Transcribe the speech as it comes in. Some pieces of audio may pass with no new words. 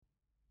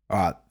All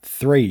right,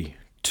 three,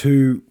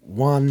 two,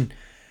 one.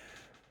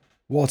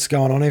 What's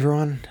going on,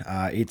 everyone?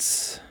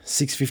 It's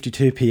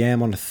 6:52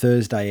 p.m. on a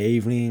Thursday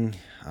evening,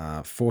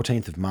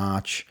 14th of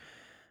March.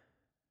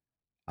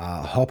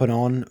 Hopping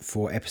on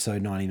for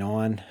episode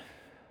 99.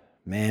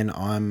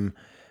 Man,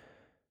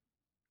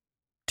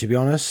 to be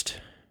honest,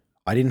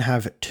 I didn't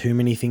have too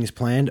many things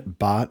planned,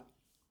 but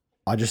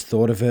I just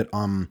thought of it.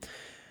 I'm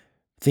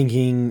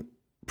thinking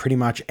pretty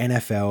much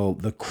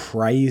NFL, the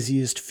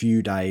craziest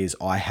few days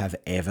I have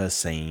ever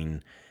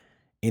seen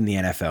in the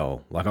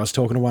NFL. Like, I was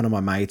talking to one of my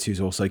mates who's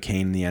also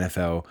keen in the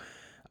NFL.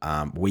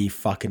 We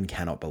fucking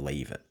cannot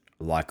believe it.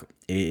 Like,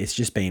 it's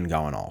just been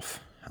going off.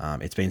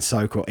 It's been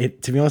so cool.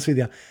 To be honest with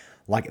you,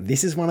 like,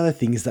 this is one of the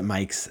things that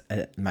makes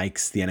the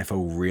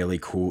NFL really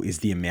cool is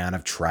the amount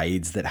of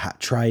trades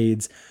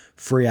trades,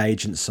 free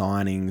agent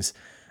signings.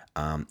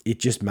 It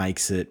just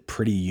makes it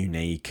pretty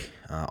unique.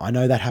 I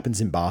know that happens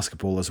in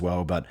basketball as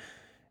well, but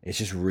it's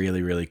just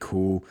really, really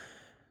cool.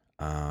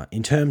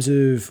 In terms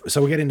of, so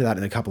we'll get into that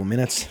in a couple of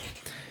minutes.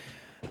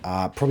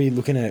 Probably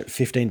looking at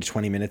 15 to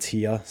 20 minutes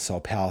here, so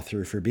I'll power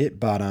through for a bit.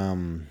 But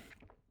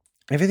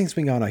everything's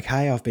been going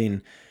okay. I've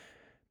been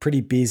pretty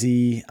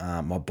busy.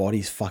 My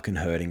body's fucking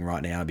hurting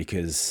right now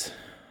because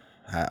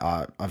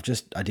I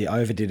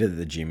overdid it at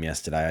the gym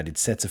yesterday. I did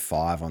sets of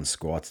 5 on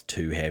squats,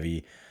 too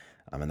heavy,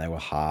 and they were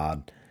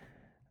hard.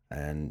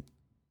 And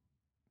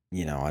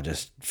I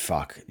just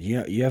fuck.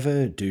 You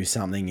ever do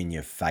something and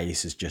your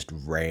face is just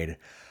red?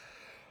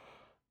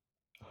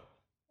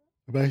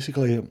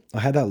 Basically, I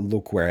had that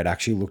look where it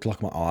actually looked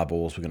like my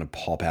eyeballs were going to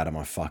pop out of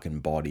my fucking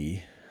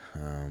body,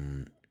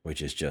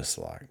 which is just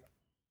like,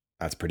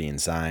 that's pretty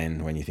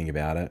insane when you think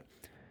about it.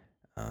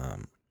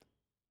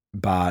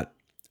 But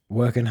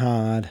working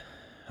hard,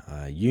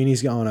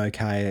 uni's going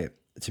okay.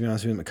 To be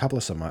honest with you, a couple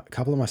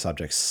of my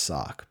subjects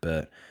suck,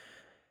 but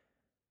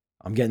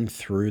I'm getting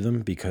through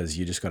them because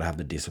you just got to have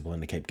the discipline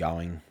to keep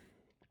going.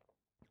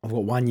 I've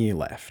got 1 year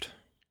left.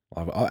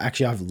 I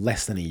have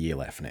less than a year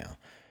left now.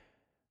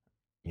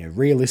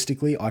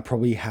 Realistically, I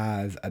probably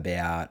have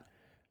about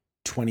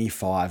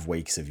 25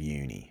 weeks of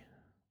uni.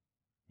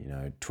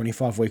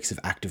 25 weeks of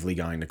actively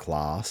going to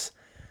class,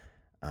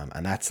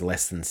 and that's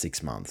less than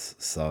 6 months.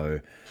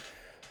 So,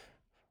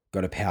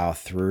 got to power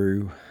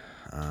through.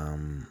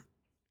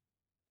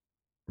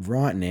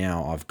 Right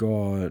now, I've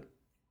got,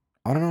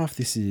 I don't know if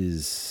this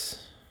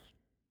is,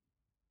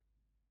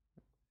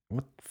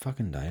 what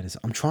fucking day it is.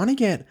 I'm trying to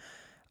get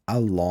a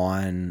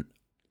line,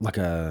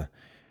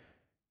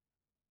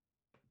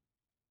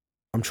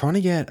 I'm trying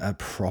to get a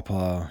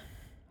proper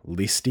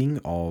listing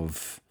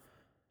of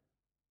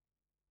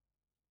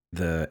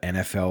the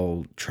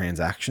NFL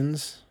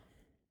transactions,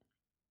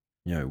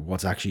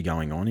 what's actually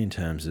going on in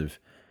terms of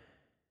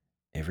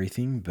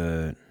everything.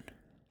 But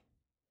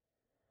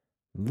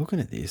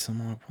looking at this,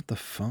 I'm like, what the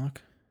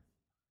fuck?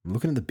 I'm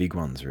looking at the big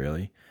ones,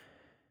 really.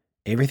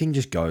 Everything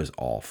just goes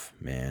off,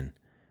 man.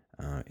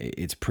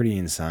 It's pretty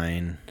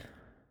insane.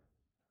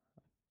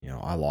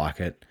 I like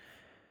it.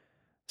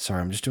 Sorry,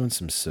 I'm just doing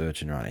some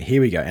searching right now. Here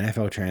we go.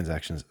 NFL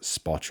transactions,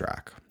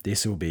 Spotrac.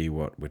 This will be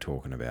what we're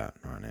talking about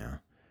right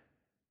now.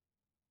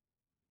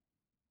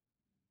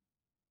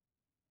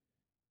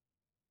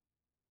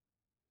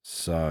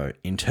 So,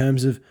 in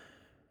terms of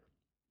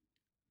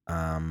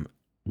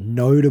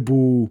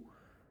notable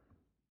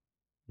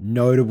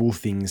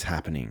things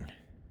happening,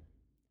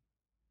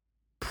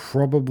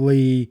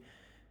 probably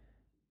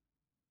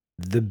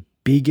the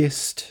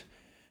biggest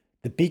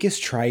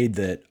trade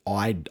that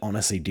I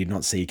honestly did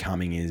not see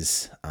coming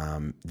is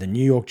the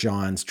New York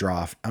Giants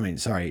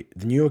the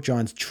New York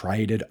Giants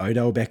traded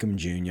Odell Beckham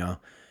Jr.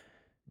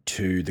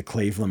 to the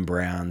Cleveland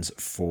Browns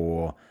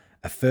for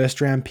a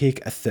first-round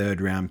pick, a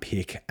third-round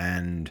pick,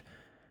 and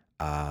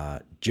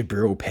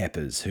Jabril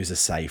Peppers, who's a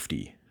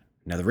safety.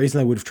 Now, the reason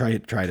they would have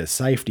traded a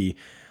safety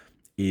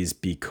is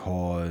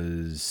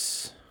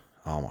because,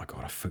 oh my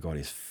God, I forgot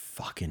his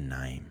fucking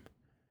name.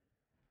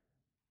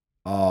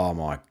 Oh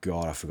my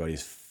God, I forgot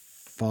his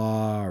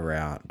far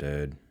out,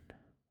 dude.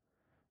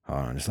 Hold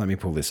on, just let me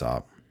pull this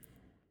up.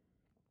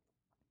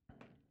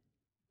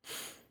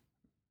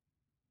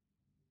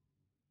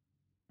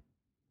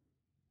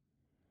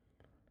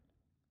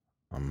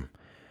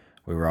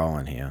 We're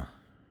rolling here.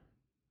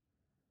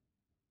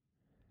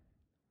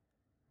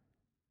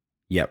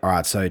 Yep, all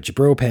right, so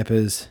Jabril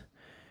Peppers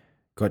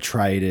got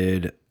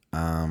traded.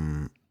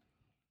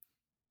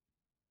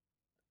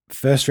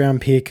 First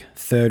round pick,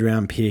 third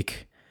round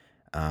pick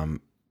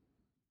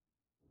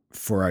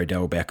for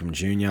Odell Beckham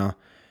Jr.,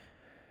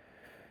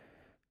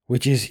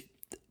 which is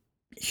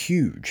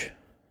huge.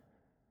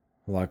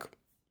 Like,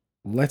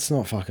 let's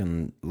not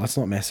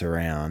mess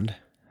around.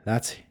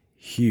 That's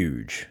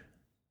huge.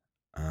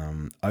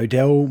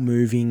 Odell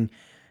moving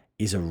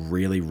is a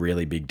really,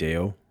 really big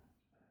deal.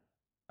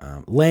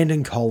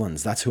 Landon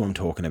Collins, that's who I'm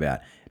talking about.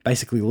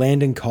 Basically,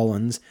 Landon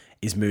Collins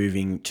is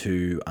moving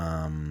to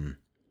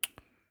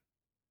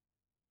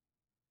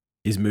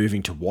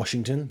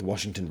Washington, the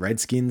Washington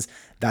Redskins.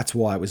 That's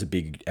why it was a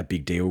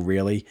big deal,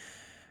 really.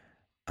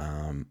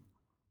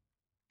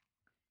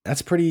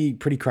 That's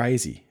pretty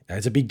crazy.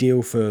 It's a big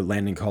deal for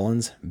Landon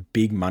Collins,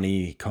 big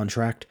money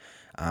contract.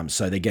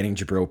 So they're getting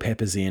Jabril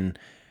Peppers in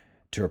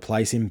to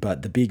replace him.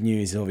 But the big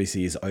news,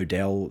 obviously, is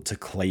Odell to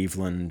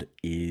Cleveland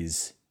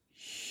is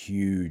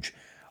huge.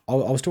 I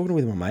was talking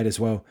with my mate as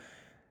well.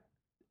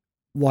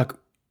 Like,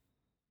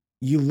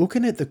 you're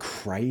looking at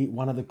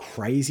one of the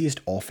craziest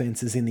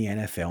offenses in the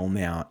NFL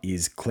now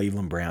is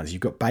Cleveland Browns.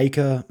 You've got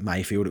Baker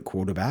Mayfield at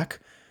quarterback.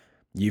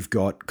 You've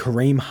got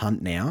Kareem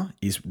Hunt now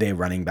is their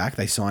running back.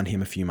 They signed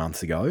him a few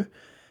months ago.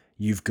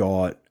 You've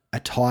got a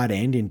tight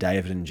end in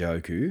David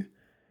Njoku.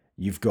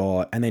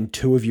 And then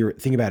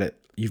think about it,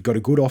 you've got a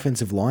good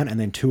offensive line, and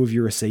then two of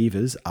your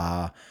receivers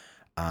are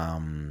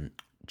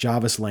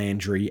Jarvis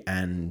Landry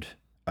and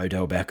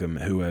Odell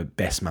Beckham, who are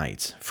best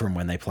mates from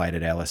when they played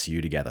at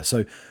LSU together.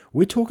 So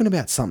we're talking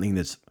about something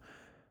that's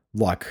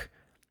like,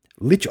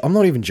 literally, I'm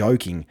not even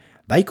joking,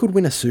 they could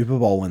win a Super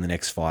Bowl in the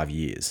next 5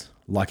 years.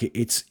 Like,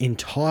 it's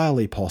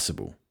entirely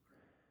possible.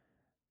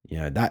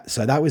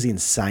 So that was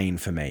insane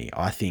for me.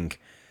 I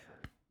think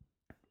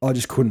I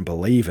just couldn't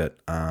believe it.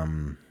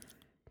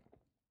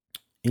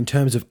 In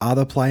terms of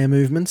other player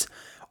movements,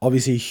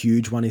 obviously a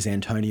huge one is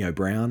Antonio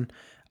Brown.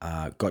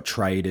 Got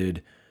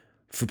traded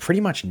for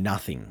pretty much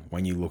nothing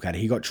when you look at it.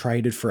 He got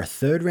traded for a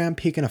 3rd round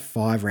pick and a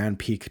 5th round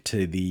pick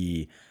to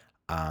the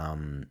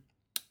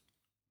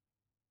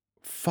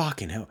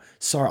fucking hell.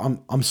 Sorry,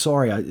 I'm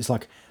sorry. It's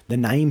like the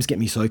names get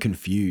me so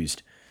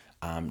confused.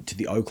 To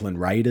the Oakland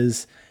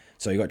Raiders.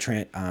 So he got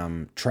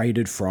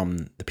traded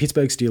from the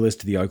Pittsburgh Steelers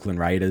to the Oakland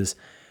Raiders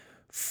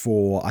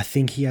for, I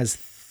think he has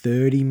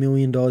 $30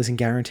 million in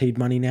guaranteed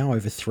money now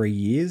over 3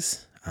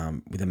 years,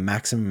 with a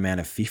maximum amount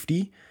of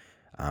 50.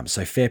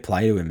 So fair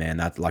play to him, man.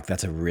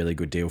 That's a really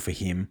good deal for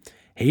him.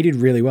 He did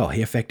really well.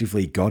 He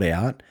effectively got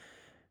out,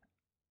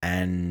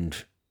 and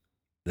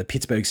the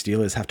Pittsburgh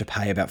Steelers have to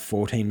pay about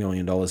 $14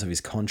 million of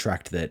his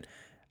contract that,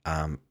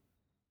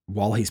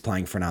 while he's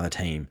playing for another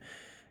team.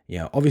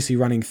 Obviously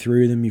running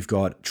through them, you've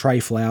got Trey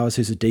Flowers,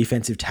 who's a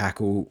defensive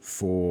tackle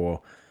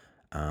for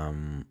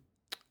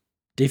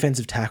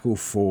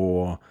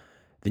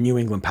the New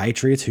England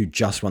Patriots, who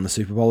just won the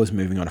Super Bowl, is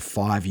moving on a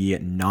 5-year,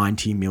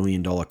 $90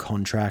 million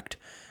contract.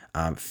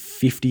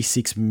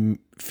 56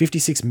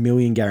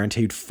 million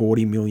guaranteed,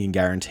 $40 million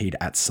guaranteed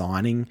at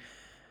signing.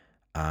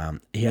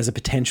 He has a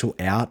potential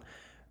out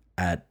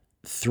at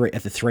the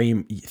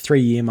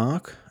 3-year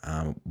mark,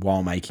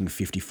 while making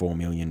 $54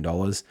 million.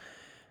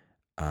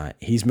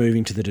 He's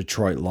moving to the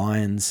Detroit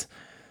Lions.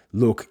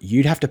 Look,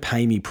 you'd have to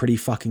pay me pretty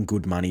fucking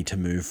good money to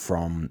move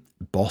from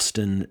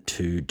Boston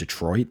to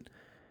Detroit,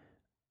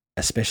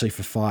 especially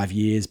for 5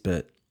 years.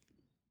 But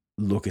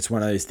look, it's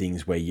one of those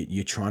things where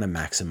you're trying to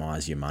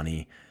maximize your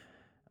money.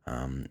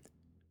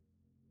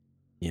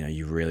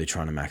 You're really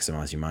trying to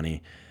maximize your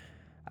money.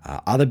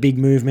 Other big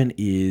movement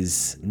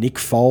is Nick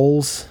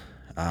Foles,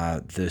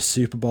 the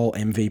Super Bowl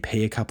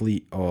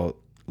MVP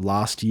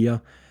last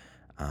year,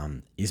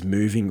 is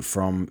moving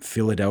from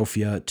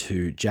Philadelphia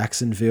to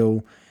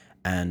Jacksonville,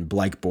 and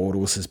Blake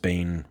Bortles has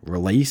been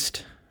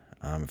released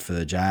for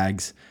the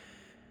Jags.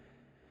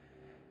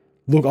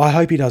 Look, I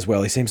hope he does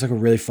well. He seems like a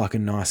really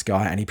fucking nice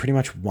guy, and he pretty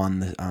much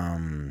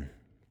won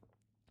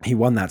he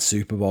won that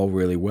Super Bowl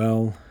really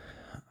well.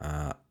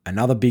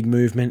 Another big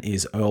movement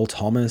is Earl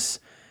Thomas,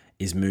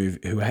 who's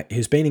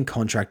been in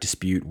contract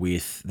dispute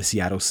with the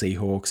Seattle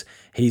Seahawks.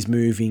 He's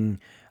moving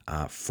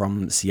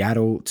from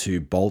Seattle to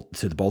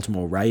the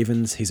Baltimore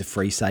Ravens. He's a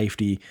free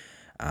safety,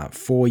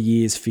 4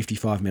 years,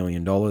 $55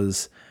 million.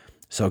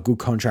 So a good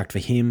contract for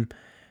him.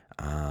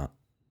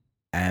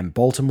 And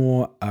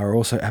Baltimore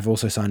have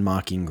also signed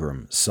Mark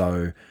Ingram.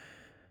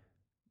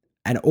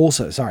 They've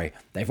also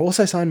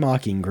signed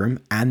Mark Ingram,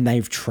 and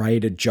they've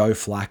traded Joe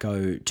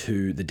Flacco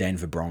to the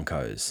Denver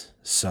Broncos.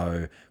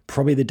 So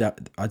probably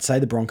I'd say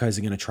the Broncos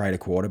are going to trade a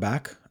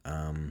quarterback,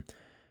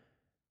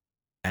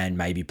 and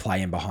maybe play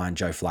him behind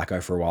Joe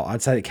Flacco for a while.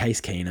 I'd say that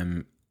Case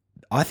Keenum,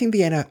 I think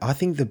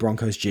the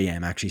Broncos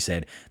GM actually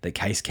said that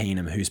Case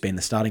Keenum, who's been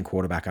the starting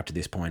quarterback up to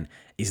this point,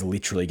 is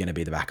literally going to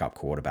be the backup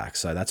quarterback.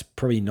 So that's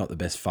probably not the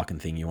best fucking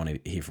thing you want to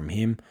hear from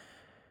him.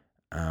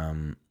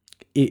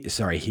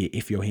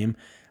 If you're him.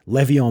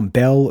 Le'Veon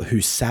Bell,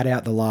 who sat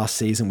out the last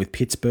season with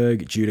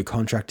Pittsburgh due to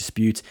contract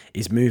disputes,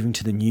 is moving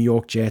to the New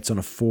York Jets on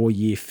a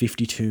 4-year,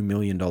 $52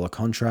 million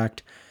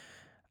contract.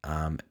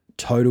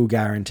 Total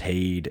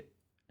guaranteed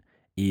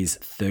is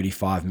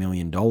 $35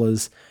 million.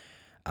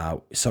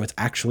 So it's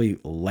actually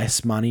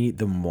less money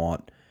than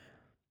what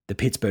the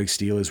Pittsburgh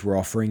Steelers were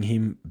offering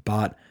him,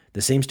 but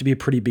there seems to be a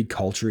pretty big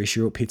culture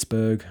issue at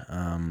Pittsburgh.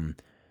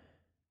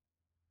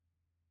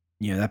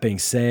 That being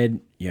said,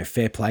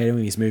 fair play to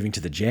him. He's moving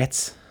to the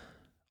Jets.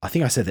 I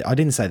think I said that. I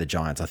didn't say the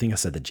Giants. I think I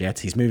said the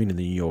Jets. He's moving to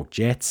the New York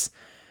Jets.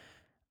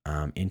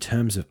 In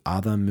terms of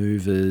other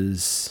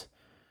movers,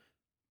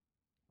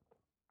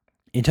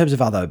 in terms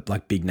of other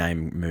like big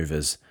name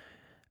movers,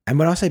 and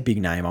when I say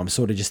big name, I'm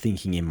sort of just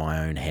thinking in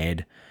my own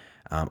head.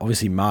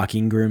 Obviously, Mark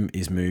Ingram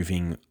is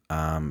moving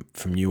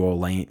from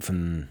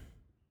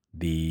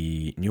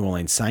the New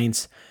Orleans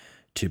Saints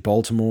to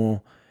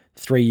Baltimore.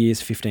 3 years,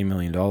 $15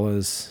 million.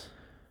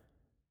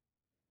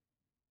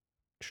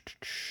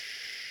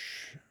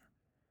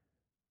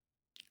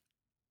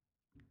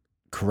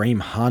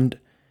 Kareem Hunt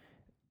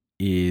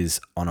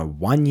is on a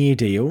 1-year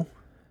deal.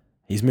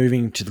 He's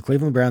moving to the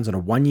Cleveland Browns on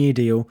a 1-year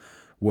deal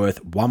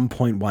worth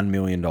 $1.1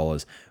 million,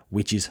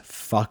 which is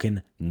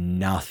fucking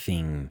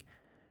nothing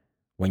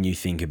when you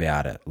think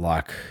about it.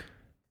 Like,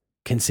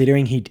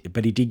 considering he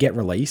did get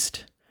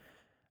released.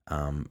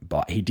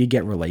 But he did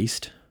get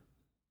released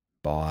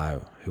by,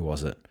 who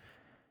was it?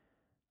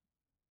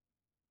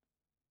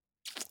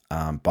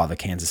 By the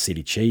Kansas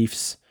City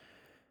Chiefs.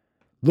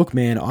 Look,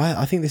 man,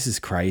 I think this is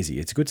crazy.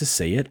 It's good to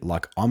see it.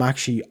 Like, I'm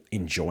actually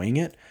enjoying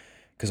it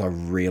because I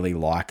really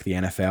like the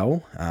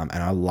NFL, and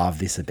I love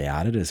this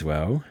about it as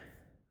well.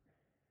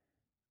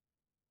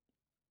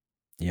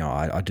 You know,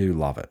 I do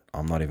love it.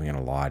 I'm not even going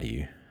to lie to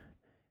you.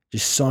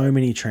 Just so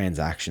many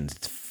transactions.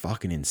 It's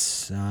fucking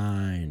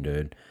insane,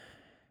 dude.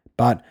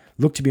 But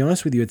look, to be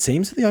honest with you, it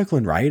seems that the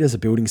Oakland Raiders are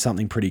building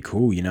something pretty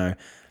cool. You know,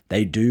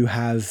 they do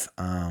have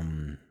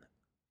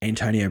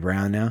Antonio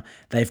Brown now.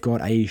 They've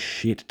got a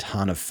shit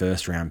ton of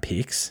first round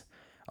picks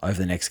over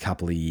the next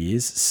couple of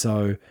years.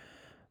 So,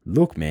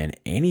 look, man,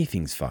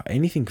 anything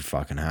could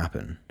fucking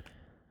happen.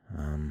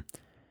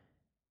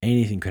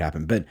 Anything could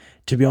happen. But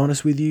to be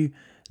honest with you,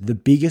 the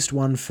biggest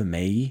one for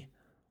me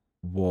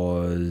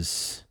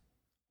was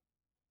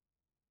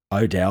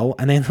Odell.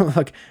 And then,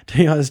 like, to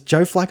be honest,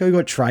 Joe Flacco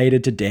got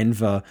traded to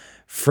Denver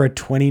for a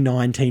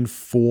 2019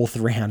 fourth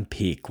round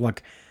pick.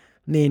 Like,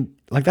 man,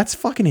 like, that's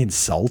fucking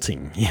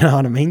insulting. You know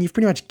what I mean? You've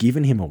pretty much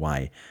given him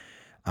away.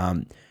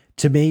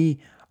 To me,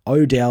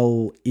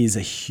 Odell is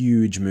a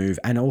huge move.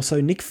 And also,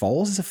 Nick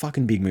Foles is a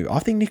fucking big move. I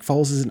think Nick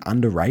Foles is an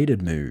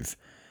underrated move.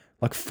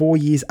 Like, 4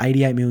 years,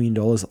 $88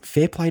 million.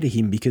 Fair play to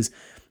him because,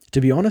 to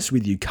be honest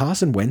with you,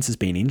 Carson Wentz has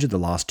been injured the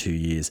last 2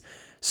 years.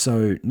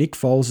 So Nick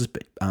Foles has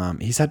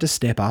he's had to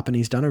step up and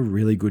he's done a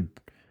really good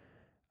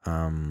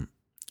job.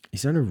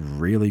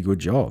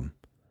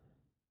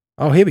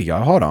 Oh, here we go.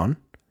 Hold on.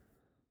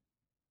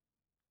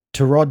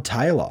 Tyrod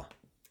Taylor.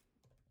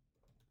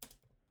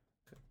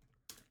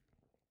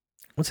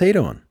 What's he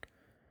doing?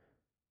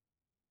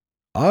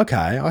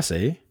 Okay, I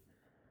see.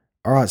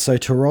 All right, so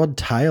Tyrod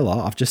Taylor,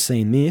 I've just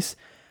seen this,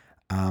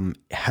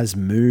 has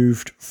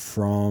moved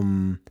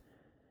from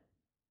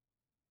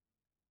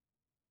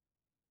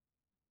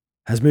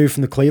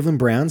the Cleveland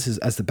Browns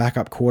as the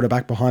backup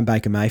quarterback behind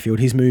Baker Mayfield.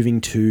 He's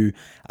moving to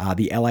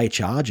the LA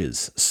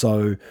Chargers.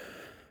 So,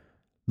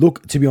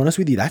 look, to be honest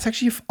with you, that's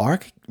actually, I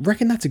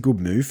reckon that's a good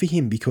move for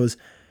him because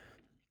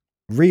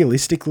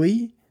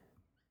realistically,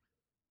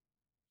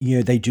 you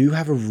know, they do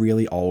have a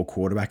really old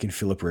quarterback in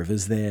Phillip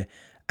Rivers there,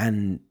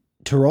 and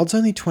Tyrod's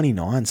only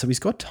 29, so he's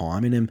got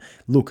time in him.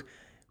 Look,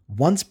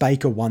 once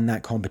Baker won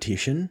that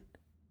competition,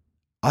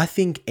 I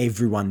think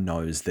everyone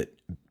knows that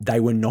they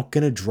were not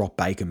going to drop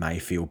Baker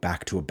Mayfield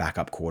back to a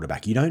backup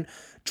quarterback. You don't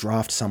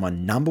draft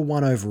someone number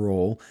one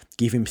overall,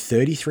 give him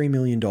 $33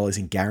 million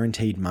in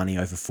guaranteed money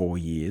over 4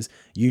 years.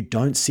 You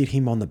don't sit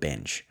him on the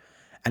bench.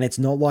 And it's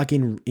not like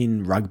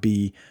in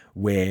rugby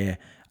where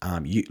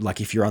you,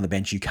 like, if you're on the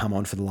bench, you come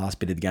on for the last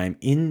bit of the game.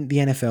 In the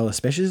NFL,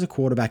 especially as a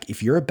quarterback,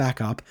 if you're a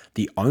backup,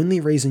 the only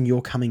reason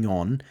you're coming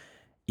on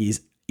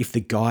is if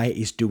the guy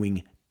is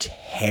doing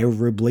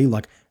terribly,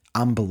 like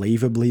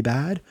unbelievably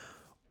bad,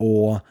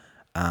 or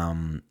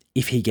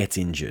if he gets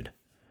injured.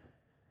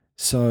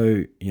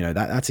 So, you know,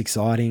 that's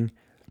exciting.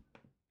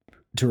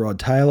 Tyrod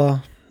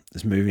Taylor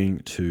is moving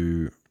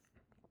to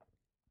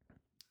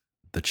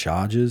the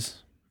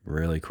Chargers.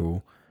 Really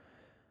cool.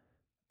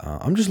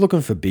 I'm just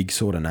looking for big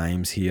sort of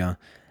names here.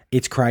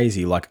 It's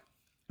crazy. Like,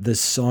 there's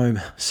so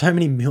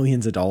many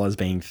millions of dollars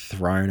being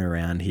thrown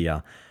around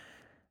here.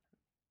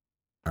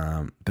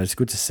 But it's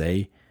good to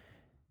see.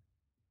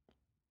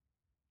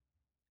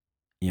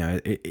 You know,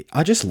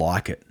 I just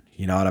like it.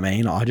 You know what I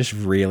mean? I just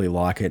really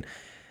like it.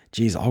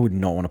 Geez, I would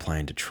not want to play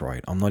in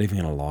Detroit. I'm not even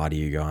going to lie to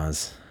you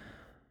guys.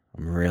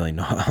 I'm really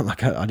not.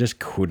 Like, I just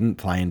couldn't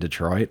play in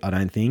Detroit, I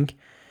don't think.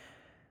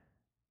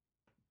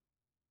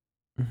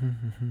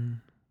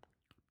 Looking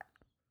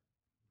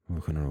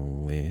at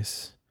all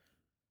this.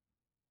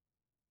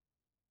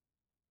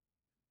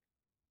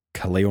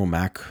 Khalil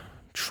Mack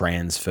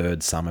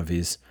transferred some of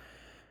his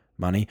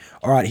money.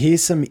 All right,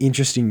 here's some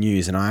interesting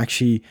news. And I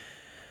actually...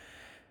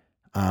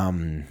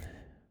 one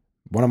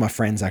of my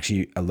friends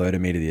actually alerted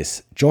me to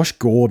this. Josh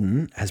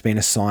Gordon has been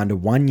assigned a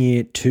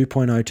 1-year,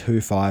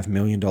 $2.025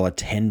 million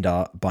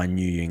tender by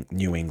New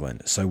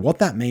England. So what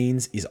that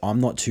means is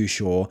I'm not too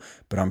sure,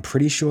 but I'm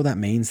pretty sure that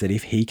means that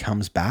if he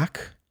comes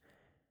back,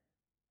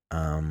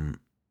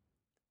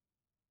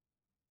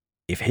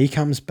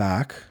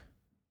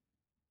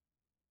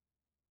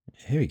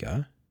 here we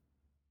go.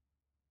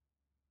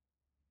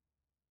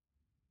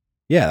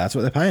 Yeah, that's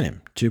what they're paying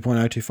him,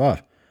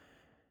 2.025.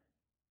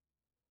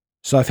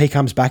 So if he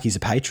comes back, he's a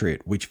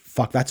Patriot, which,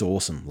 fuck, that's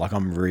awesome. Like,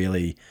 I'm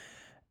really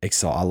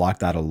excited. I like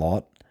that a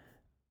lot.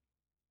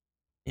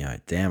 You know,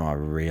 damn, I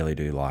really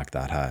do like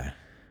that, hey.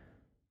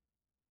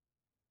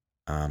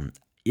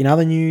 In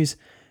other news,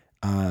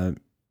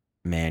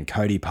 man,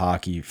 Cody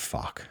Parkey,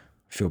 fuck,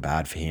 feel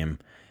bad for him.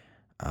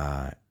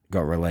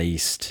 got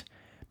released.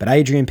 But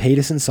Adrian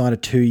Peterson signed a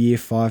 2-year,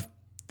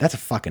 that's a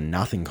fucking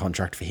nothing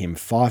contract for him.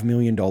 $5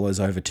 million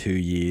over 2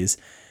 years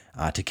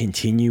to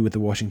continue with the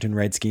Washington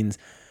Redskins.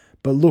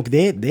 But look,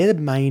 they're the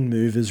main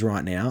movers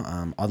right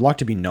now. I'd like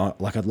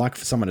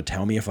for someone to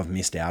tell me if I've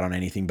missed out on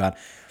anything, but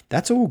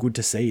that's all good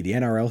to see. The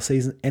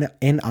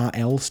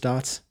NRL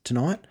starts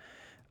tonight.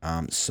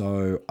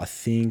 So I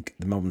think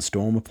the Melbourne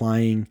Storm are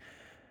playing.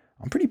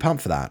 I'm pretty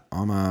pumped for that.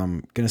 I'm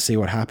going to see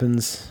what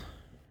happens.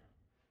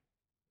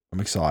 I'm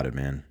excited,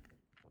 man.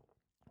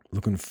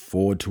 Looking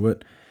forward to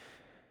it.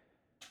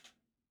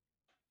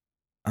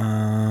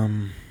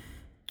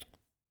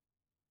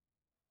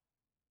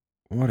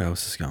 What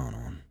else is going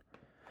on?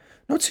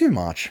 Not too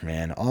much,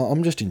 man.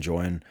 I'm just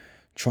trying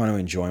to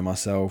enjoy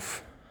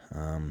myself.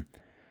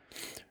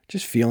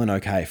 Just feeling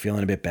okay,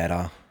 feeling a bit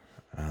better.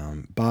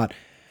 But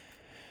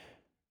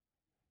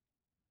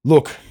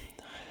look,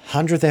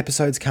 100th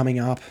episode's coming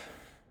up.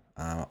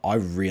 I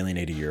really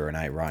need to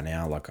urinate right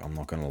now. Like, I'm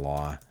not going to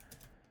lie.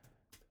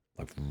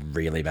 Like,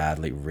 really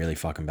badly, really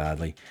fucking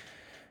badly.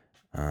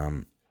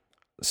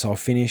 So I'll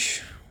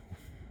finish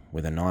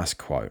with a nice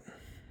quote.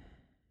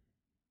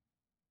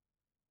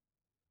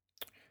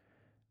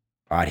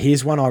 All right,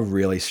 here's one I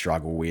really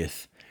struggle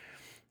with.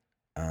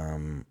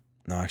 No,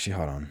 actually,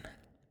 hold on.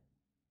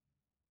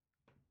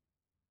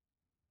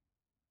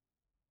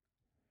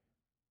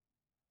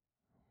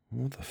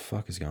 What the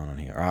fuck is going on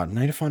here? All right, I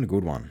need to find a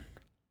good one.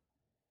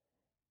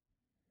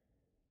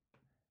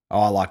 Oh,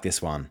 I like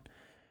this one.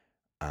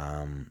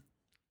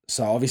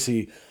 So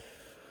obviously,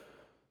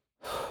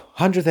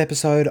 100th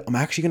episode, I'm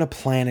actually going to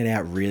plan it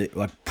out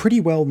pretty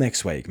well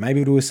next week.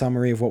 Maybe we'll do a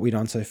summary of what we've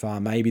done so far.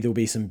 Maybe there'll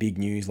be some big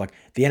news. Like,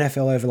 the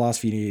NFL over the last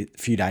few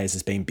days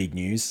has been big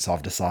news, so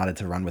I've decided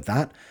to run with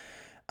that.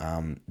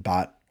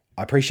 But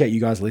I appreciate you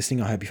guys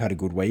listening. I hope you've had a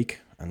good week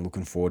and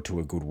looking forward to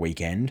a good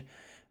weekend.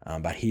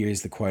 But here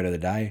is the quote of the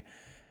day.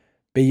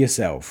 Be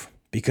yourself,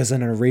 because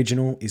an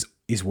original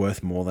is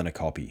worth more than a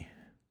copy.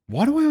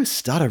 Why do I always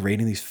stutter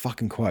reading these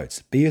fucking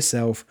quotes? Be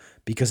yourself,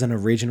 because an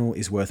original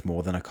is worth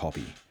more than a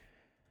copy.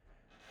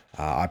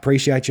 I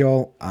appreciate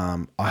y'all.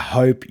 I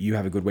hope you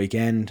have a good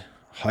weekend.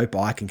 Hope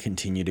I can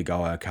continue to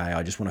go okay.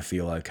 I just want to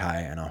feel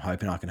okay, and I'm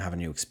hoping I can have a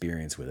new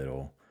experience with it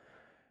all.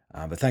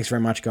 But thanks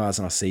very much, guys,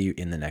 and I'll see you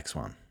in the next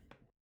one.